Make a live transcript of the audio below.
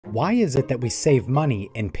Why is it that we save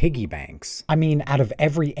money in piggy banks? I mean, out of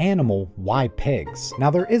every animal, why pigs?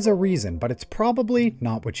 Now there is a reason, but it's probably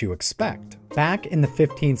not what you expect. Back in the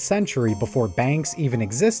 15th century, before banks even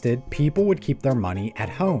existed, people would keep their money at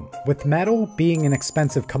home. With metal being an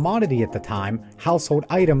expensive commodity at the time, household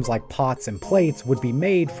items like pots and plates would be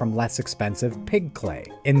made from less expensive pig clay.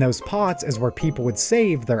 In those pots is where people would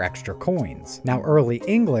save their extra coins. Now early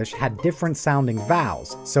English had different sounding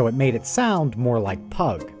vowels, so it made it sound more like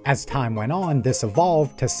pug. As time went on, this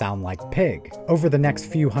evolved to sound like pig. Over the next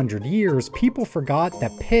few hundred years, people forgot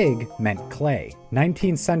that pig meant clay.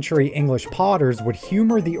 19th century English potters would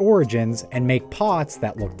humor the origins and make pots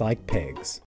that looked like pigs.